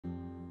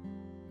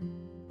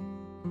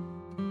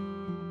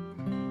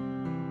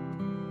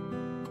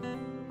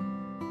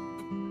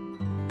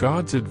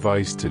God's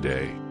advice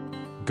today.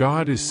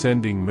 God is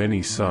sending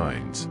many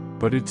signs,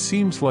 but it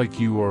seems like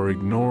you are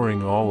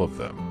ignoring all of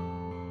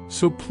them.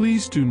 So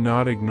please do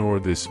not ignore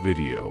this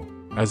video,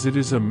 as it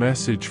is a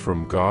message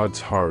from God's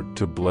heart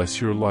to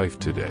bless your life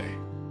today.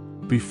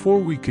 Before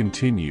we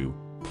continue,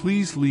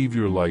 please leave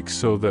your like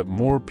so that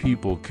more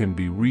people can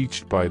be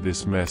reached by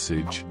this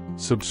message,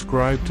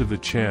 subscribe to the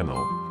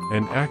channel,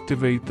 and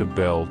activate the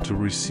bell to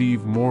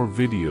receive more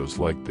videos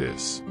like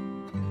this.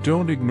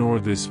 Don't ignore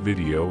this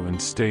video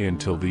and stay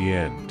until the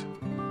end.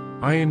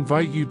 I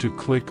invite you to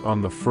click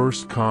on the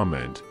first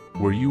comment,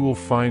 where you will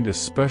find a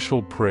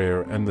special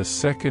prayer and the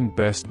second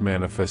best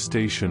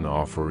manifestation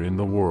offer in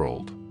the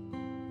world.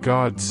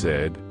 God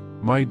said,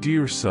 "My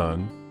dear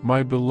son,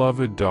 my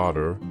beloved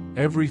daughter,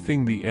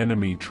 everything the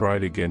enemy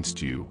tried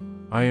against you,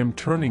 I am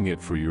turning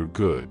it for your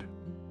good.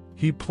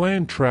 He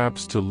planned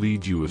traps to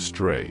lead you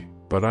astray,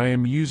 but I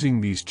am using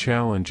these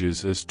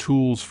challenges as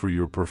tools for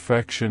your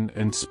perfection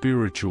and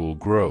spiritual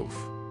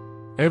growth.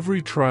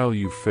 Every trial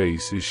you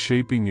face is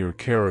shaping your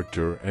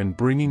character and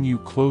bringing you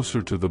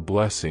closer to the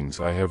blessings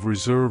I have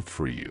reserved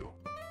for you.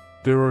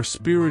 There are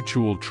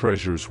spiritual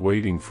treasures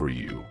waiting for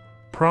you,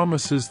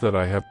 promises that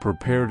I have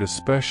prepared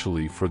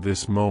especially for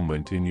this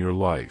moment in your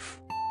life.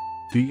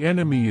 The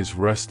enemy is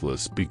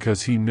restless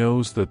because he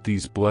knows that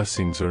these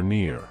blessings are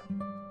near.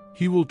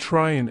 He will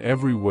try in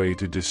every way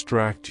to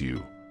distract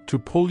you, to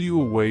pull you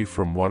away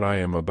from what I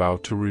am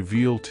about to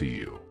reveal to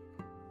you.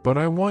 But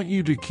I want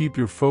you to keep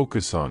your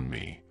focus on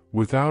me,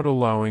 without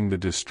allowing the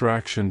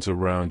distractions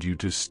around you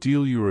to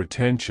steal your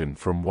attention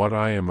from what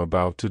I am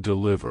about to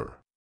deliver.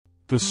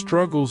 The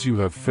struggles you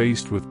have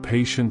faced with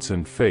patience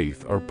and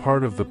faith are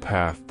part of the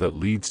path that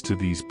leads to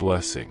these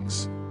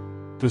blessings.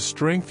 The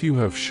strength you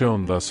have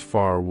shown thus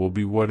far will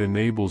be what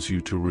enables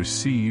you to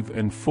receive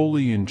and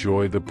fully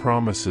enjoy the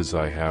promises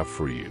I have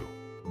for you.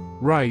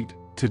 Right,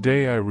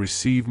 today I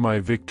receive my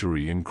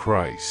victory in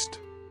Christ.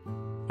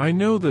 I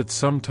know that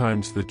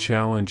sometimes the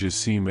challenges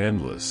seem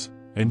endless,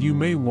 and you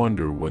may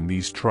wonder when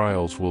these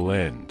trials will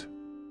end.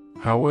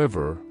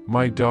 However,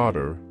 my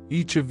daughter,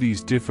 each of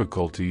these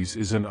difficulties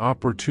is an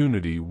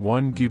opportunity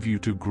one give you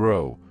to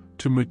grow,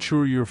 to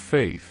mature your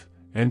faith,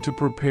 and to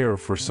prepare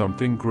for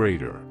something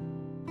greater.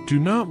 Do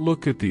not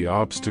look at the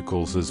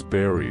obstacles as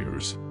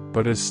barriers,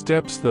 but as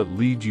steps that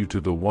lead you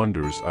to the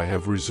wonders I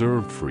have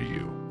reserved for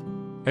you.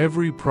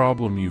 Every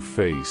problem you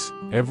face,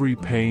 every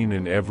pain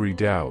and every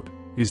doubt,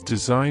 is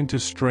designed to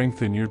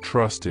strengthen your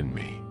trust in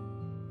me.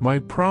 My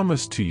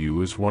promise to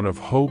you is one of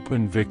hope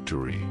and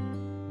victory.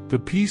 The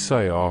peace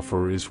I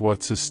offer is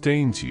what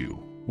sustains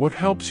you, what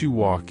helps you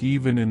walk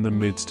even in the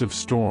midst of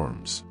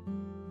storms.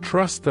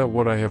 Trust that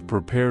what I have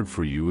prepared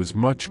for you is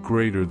much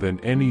greater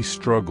than any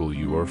struggle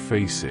you are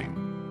facing.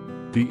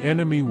 The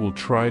enemy will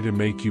try to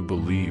make you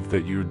believe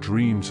that your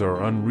dreams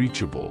are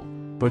unreachable,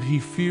 but he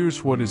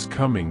fears what is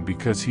coming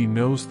because he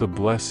knows the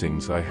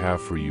blessings I have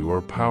for you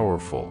are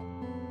powerful.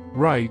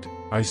 Right,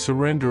 I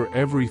surrender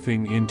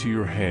everything into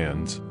your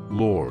hands,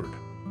 Lord.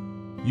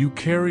 You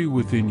carry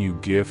within you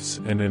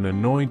gifts and an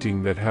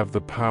anointing that have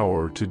the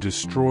power to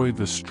destroy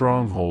the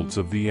strongholds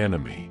of the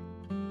enemy.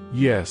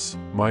 Yes,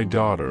 my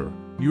daughter,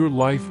 your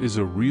life is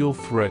a real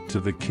threat to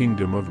the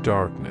kingdom of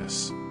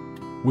darkness.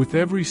 With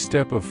every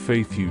step of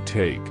faith you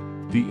take,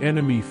 the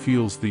enemy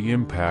feels the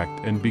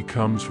impact and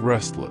becomes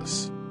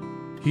restless.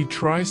 He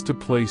tries to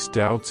place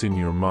doubts in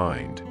your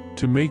mind,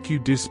 to make you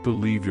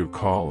disbelieve your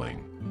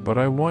calling, but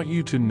I want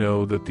you to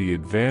know that the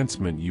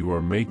advancement you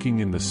are making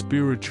in the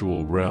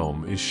spiritual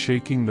realm is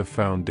shaking the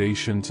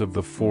foundations of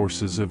the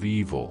forces of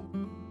evil.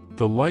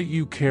 The light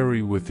you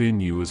carry within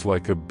you is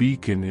like a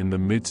beacon in the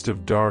midst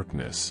of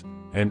darkness,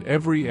 and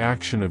every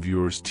action of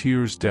yours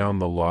tears down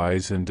the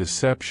lies and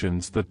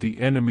deceptions that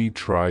the enemy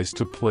tries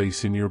to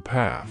place in your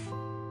path.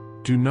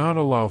 Do not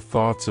allow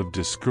thoughts of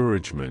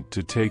discouragement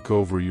to take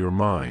over your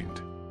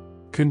mind.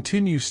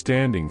 Continue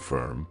standing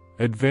firm,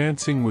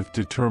 advancing with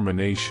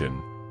determination,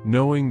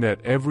 knowing that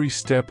every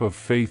step of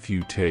faith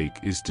you take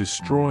is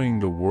destroying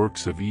the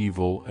works of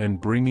evil and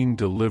bringing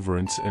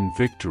deliverance and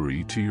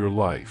victory to your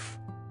life.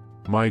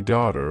 My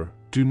daughter,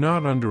 do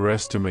not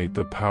underestimate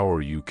the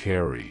power you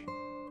carry.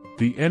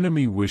 The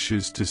enemy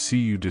wishes to see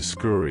you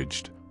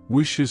discouraged,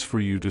 wishes for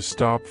you to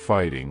stop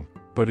fighting,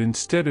 but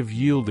instead of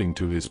yielding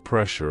to his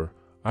pressure,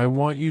 I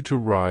want you to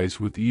rise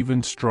with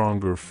even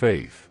stronger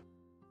faith.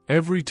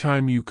 Every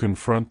time you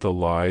confront the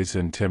lies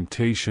and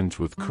temptations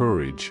with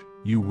courage,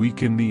 you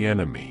weaken the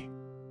enemy.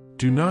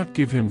 Do not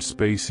give him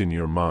space in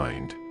your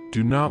mind,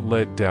 do not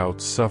let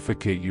doubts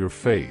suffocate your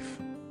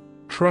faith.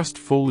 Trust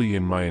fully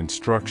in my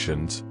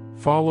instructions,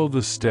 follow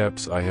the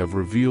steps I have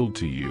revealed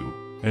to you,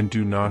 and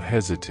do not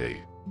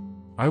hesitate.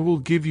 I will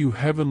give you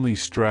heavenly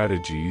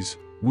strategies,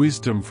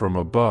 wisdom from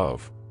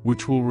above,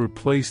 which will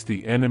replace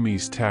the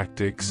enemy's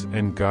tactics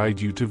and guide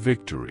you to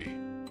victory.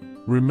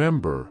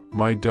 Remember,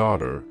 my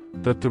daughter,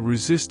 that the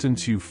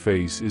resistance you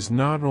face is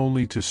not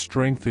only to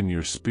strengthen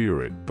your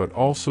spirit but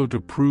also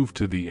to prove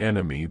to the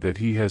enemy that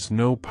he has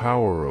no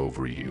power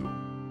over you.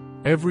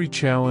 Every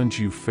challenge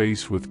you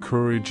face with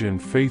courage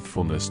and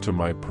faithfulness to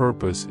my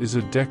purpose is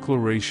a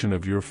declaration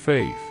of your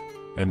faith,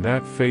 and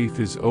that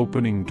faith is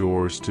opening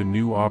doors to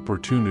new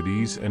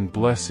opportunities and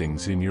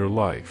blessings in your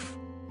life.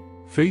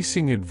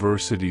 Facing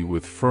adversity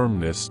with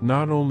firmness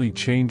not only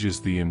changes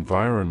the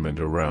environment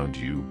around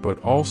you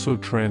but also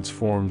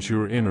transforms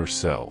your inner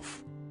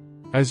self.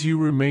 As you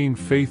remain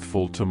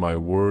faithful to my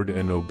word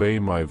and obey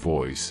my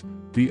voice,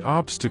 the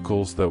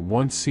obstacles that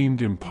once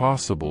seemed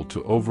impossible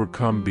to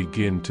overcome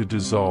begin to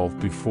dissolve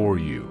before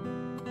you.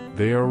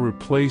 They are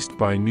replaced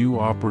by new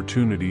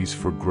opportunities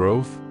for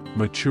growth,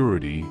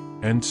 maturity,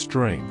 and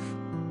strength.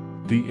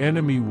 The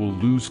enemy will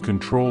lose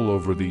control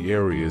over the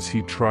areas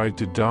he tried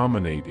to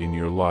dominate in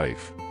your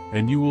life,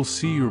 and you will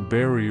see your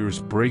barriers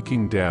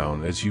breaking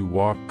down as you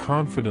walk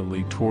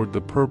confidently toward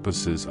the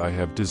purposes I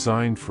have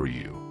designed for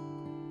you.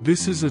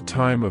 This is a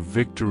time of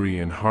victory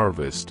and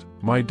harvest,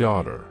 my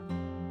daughter.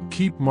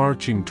 Keep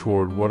marching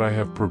toward what I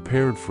have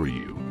prepared for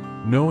you,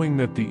 knowing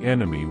that the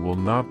enemy will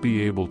not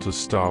be able to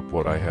stop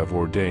what I have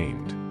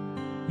ordained.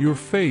 Your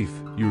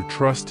faith, your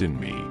trust in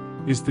me,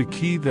 is the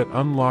key that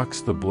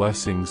unlocks the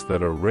blessings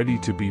that are ready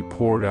to be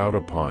poured out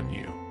upon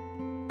you.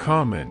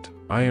 Comment,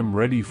 I am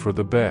ready for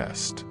the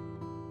best.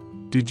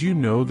 Did you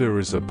know there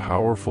is a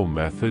powerful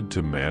method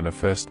to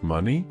manifest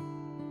money?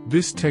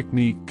 This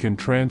technique can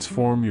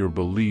transform your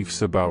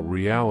beliefs about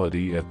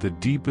reality at the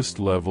deepest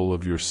level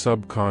of your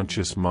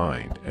subconscious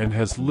mind and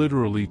has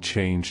literally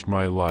changed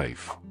my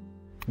life.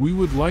 We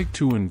would like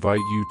to invite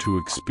you to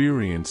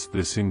experience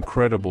this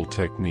incredible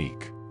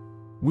technique.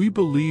 We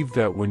believe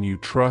that when you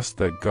trust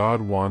that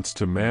God wants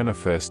to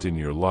manifest in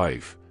your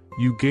life,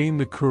 you gain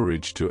the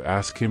courage to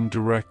ask Him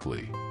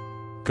directly.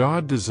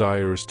 God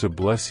desires to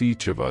bless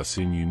each of us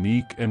in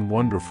unique and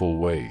wonderful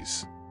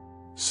ways.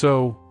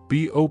 So,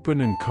 be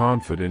open and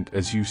confident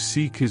as you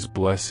seek His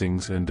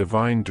blessings and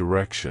divine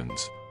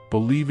directions,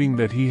 believing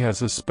that He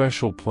has a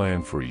special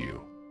plan for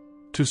you.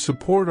 To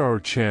support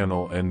our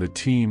channel and the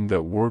team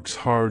that works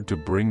hard to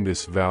bring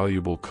this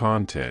valuable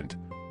content,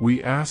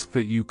 we ask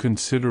that you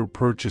consider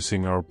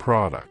purchasing our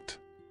product.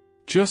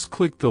 Just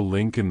click the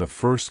link in the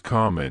first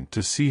comment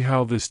to see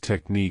how this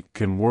technique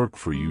can work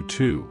for you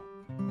too.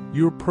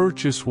 Your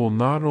purchase will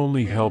not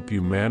only help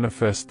you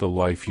manifest the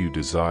life you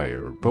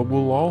desire, but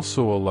will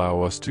also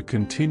allow us to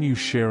continue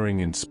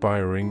sharing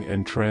inspiring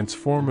and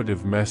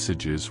transformative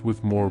messages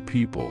with more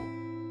people.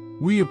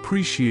 We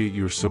appreciate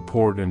your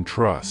support and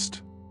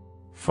trust.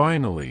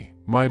 Finally,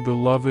 my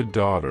beloved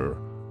daughter,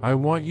 I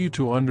want you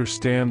to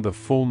understand the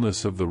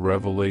fullness of the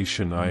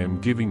revelation I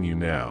am giving you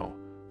now.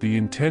 The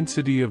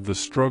intensity of the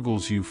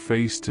struggles you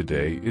face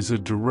today is a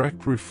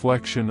direct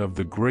reflection of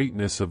the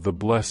greatness of the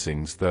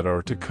blessings that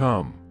are to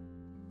come.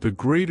 The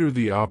greater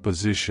the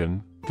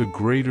opposition, the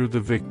greater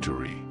the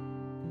victory.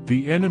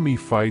 The enemy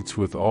fights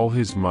with all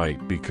his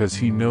might because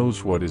he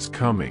knows what is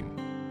coming.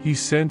 He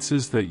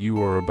senses that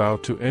you are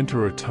about to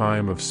enter a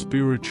time of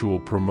spiritual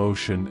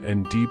promotion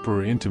and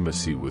deeper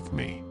intimacy with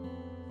me.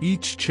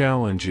 Each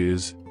challenge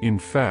is, in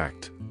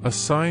fact, a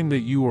sign that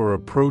you are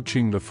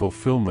approaching the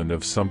fulfillment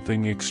of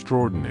something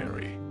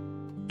extraordinary.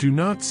 Do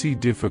not see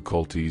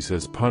difficulties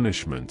as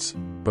punishments,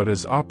 but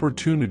as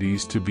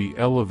opportunities to be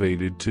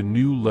elevated to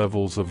new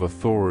levels of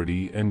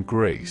authority and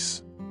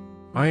grace.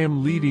 I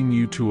am leading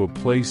you to a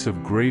place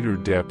of greater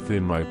depth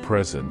in my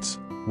presence,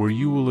 where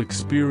you will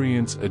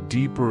experience a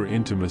deeper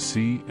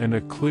intimacy and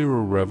a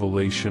clearer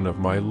revelation of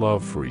my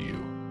love for you.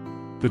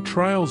 The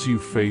trials you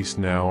face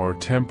now are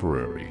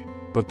temporary,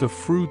 but the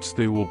fruits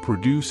they will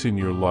produce in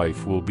your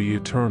life will be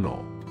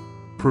eternal.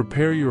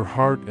 Prepare your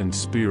heart and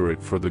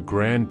spirit for the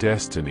grand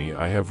destiny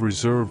I have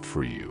reserved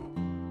for you.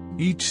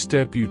 Each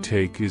step you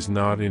take is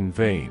not in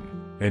vain,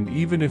 and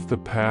even if the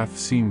path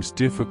seems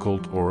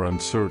difficult or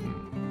uncertain,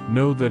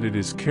 know that it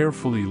is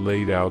carefully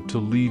laid out to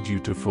lead you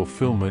to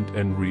fulfillment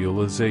and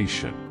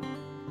realization.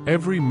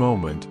 Every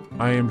moment,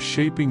 I am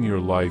shaping your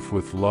life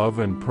with love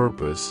and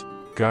purpose,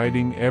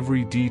 guiding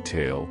every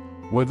detail,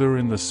 whether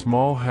in the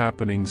small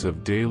happenings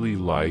of daily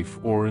life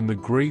or in the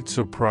great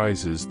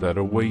surprises that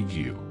await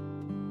you.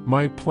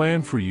 My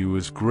plan for you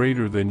is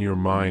greater than your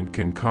mind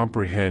can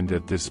comprehend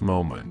at this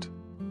moment.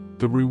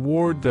 The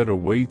reward that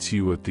awaits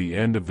you at the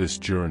end of this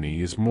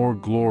journey is more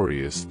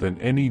glorious than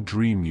any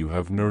dream you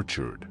have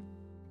nurtured.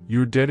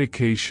 Your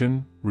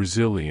dedication,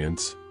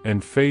 resilience,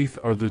 and faith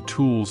are the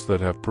tools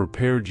that have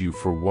prepared you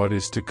for what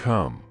is to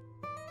come.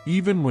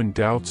 Even when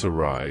doubts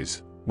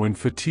arise, when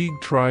fatigue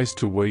tries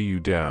to weigh you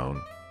down,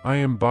 I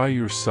am by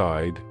your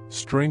side,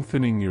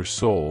 strengthening your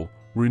soul,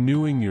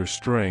 renewing your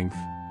strength,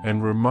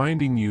 and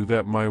reminding you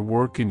that my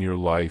work in your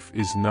life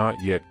is not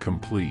yet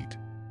complete.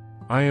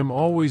 I am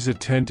always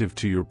attentive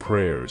to your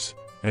prayers,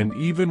 and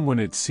even when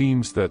it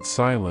seems that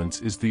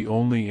silence is the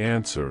only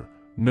answer,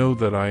 know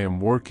that I am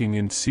working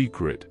in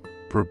secret,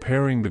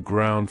 preparing the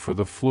ground for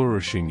the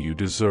flourishing you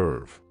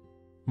deserve.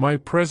 My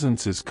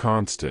presence is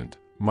constant,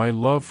 my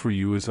love for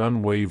you is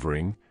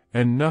unwavering,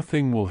 and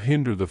nothing will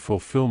hinder the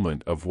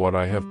fulfillment of what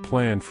I have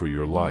planned for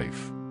your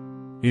life.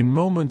 In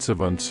moments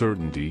of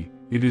uncertainty,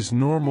 it is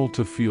normal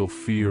to feel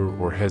fear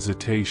or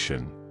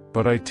hesitation,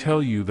 but I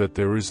tell you that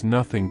there is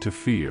nothing to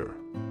fear.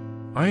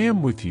 I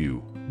am with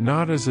you,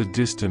 not as a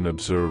distant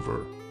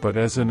observer, but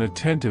as an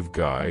attentive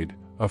guide,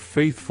 a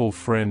faithful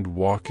friend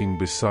walking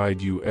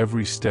beside you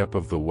every step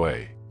of the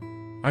way.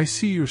 I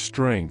see your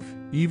strength,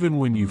 even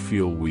when you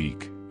feel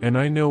weak, and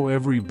I know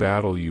every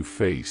battle you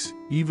face,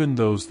 even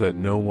those that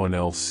no one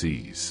else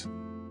sees.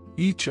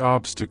 Each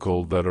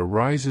obstacle that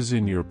arises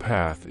in your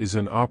path is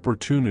an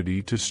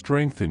opportunity to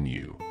strengthen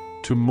you,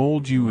 to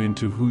mold you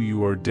into who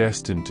you are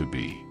destined to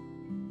be.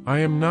 I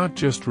am not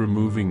just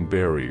removing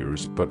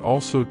barriers but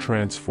also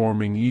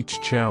transforming each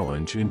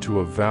challenge into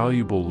a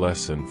valuable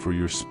lesson for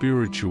your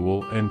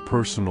spiritual and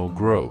personal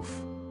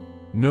growth.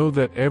 Know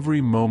that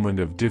every moment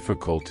of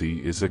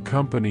difficulty is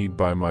accompanied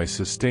by my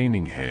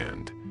sustaining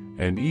hand,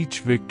 and each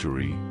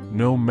victory,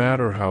 no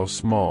matter how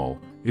small,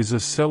 is a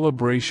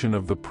celebration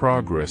of the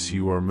progress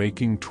you are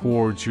making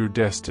towards your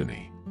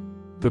destiny.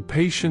 The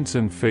patience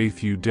and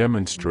faith you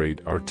demonstrate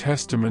are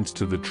testaments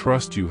to the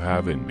trust you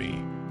have in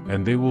me,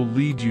 and they will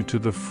lead you to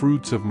the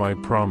fruits of my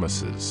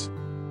promises.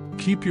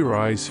 Keep your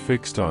eyes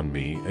fixed on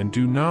me and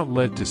do not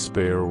let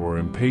despair or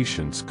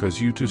impatience cause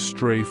you to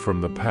stray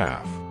from the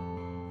path.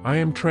 I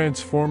am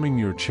transforming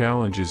your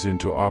challenges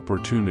into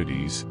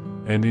opportunities,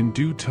 and in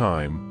due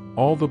time,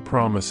 all the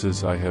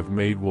promises I have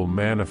made will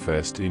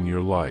manifest in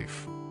your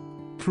life.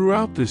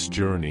 Throughout this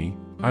journey,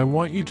 I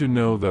want you to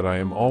know that I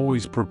am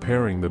always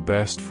preparing the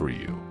best for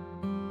you.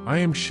 I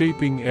am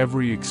shaping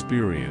every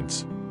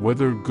experience,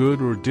 whether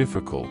good or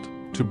difficult,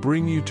 to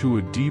bring you to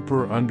a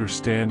deeper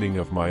understanding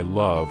of my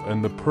love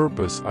and the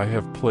purpose I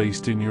have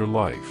placed in your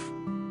life.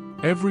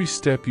 Every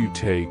step you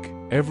take,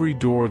 every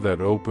door that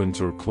opens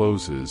or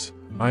closes,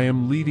 I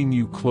am leading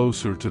you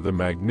closer to the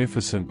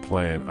magnificent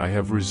plan I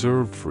have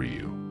reserved for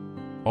you.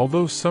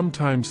 Although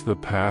sometimes the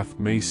path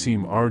may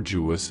seem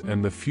arduous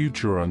and the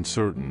future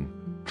uncertain,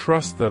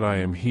 trust that I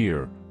am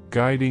here,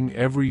 guiding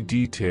every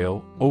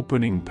detail,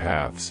 opening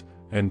paths,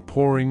 and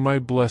pouring my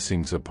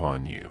blessings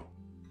upon you.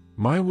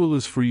 My will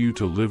is for you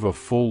to live a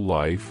full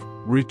life,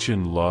 rich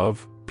in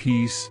love,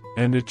 peace,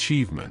 and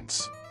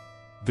achievements.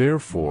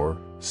 Therefore,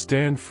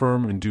 stand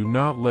firm and do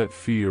not let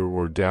fear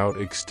or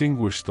doubt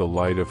extinguish the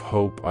light of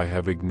hope I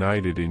have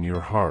ignited in your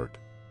heart.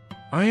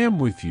 I am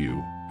with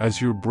you,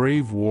 as your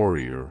brave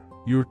warrior,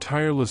 your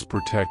tireless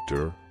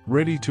protector,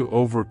 ready to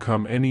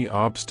overcome any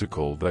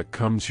obstacle that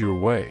comes your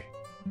way.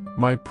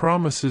 My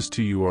promises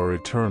to you are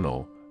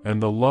eternal,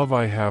 and the love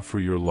I have for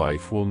your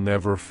life will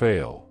never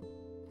fail.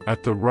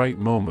 At the right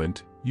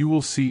moment, you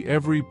will see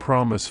every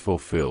promise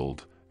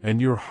fulfilled, and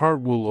your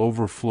heart will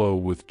overflow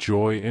with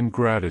joy and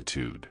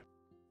gratitude.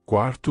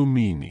 Quarto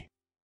Mini.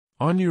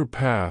 On your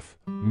path,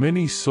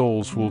 many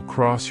souls will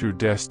cross your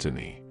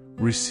destiny.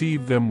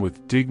 Receive them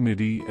with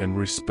dignity and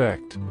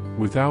respect,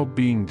 without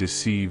being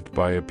deceived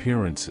by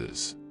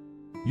appearances.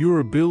 Your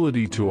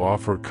ability to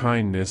offer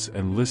kindness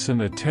and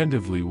listen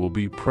attentively will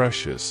be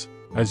precious,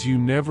 as you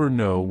never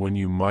know when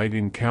you might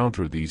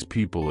encounter these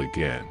people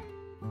again.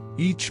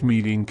 Each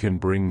meeting can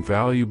bring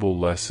valuable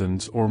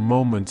lessons or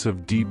moments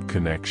of deep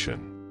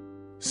connection.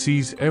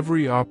 Seize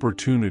every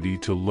opportunity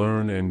to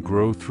learn and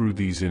grow through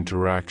these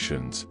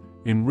interactions,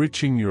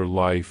 enriching your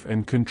life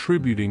and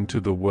contributing to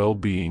the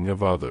well-being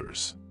of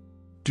others.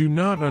 Do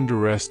not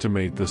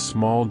underestimate the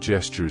small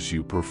gestures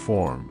you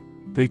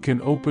perform. They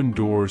can open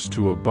doors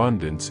to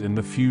abundance in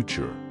the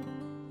future.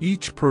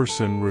 Each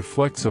person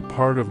reflects a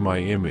part of my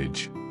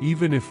image,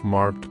 even if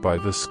marked by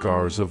the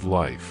scars of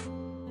life.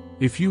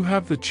 If you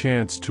have the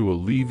chance to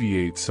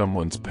alleviate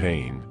someone's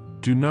pain,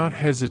 do not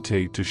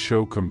hesitate to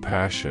show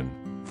compassion,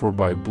 for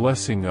by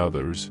blessing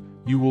others,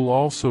 you will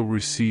also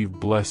receive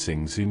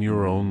blessings in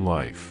your own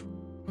life.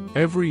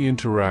 Every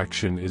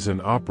interaction is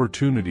an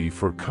opportunity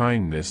for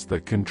kindness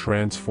that can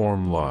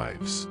transform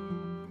lives.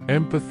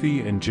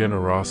 Empathy and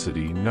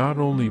generosity not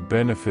only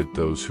benefit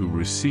those who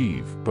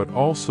receive but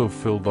also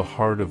fill the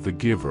heart of the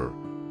giver,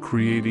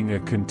 creating a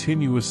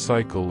continuous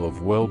cycle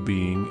of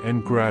well-being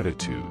and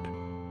gratitude.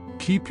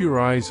 Keep your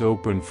eyes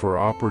open for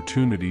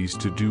opportunities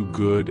to do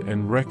good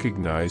and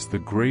recognize the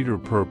greater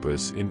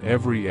purpose in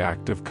every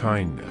act of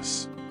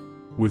kindness.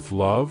 With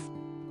love,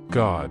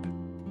 God.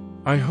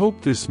 I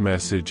hope this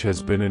message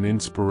has been an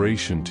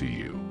inspiration to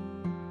you.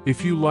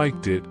 If you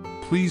liked it,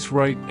 please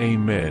write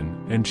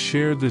Amen and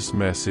share this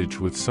message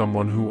with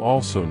someone who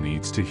also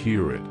needs to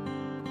hear it.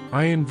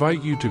 I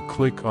invite you to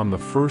click on the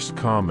first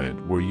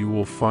comment where you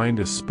will find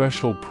a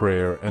special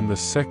prayer and the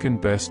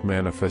second best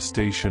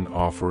manifestation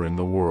offer in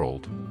the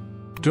world.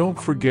 Don't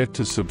forget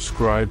to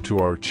subscribe to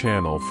our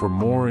channel for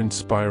more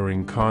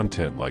inspiring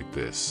content like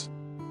this.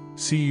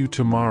 See you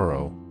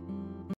tomorrow.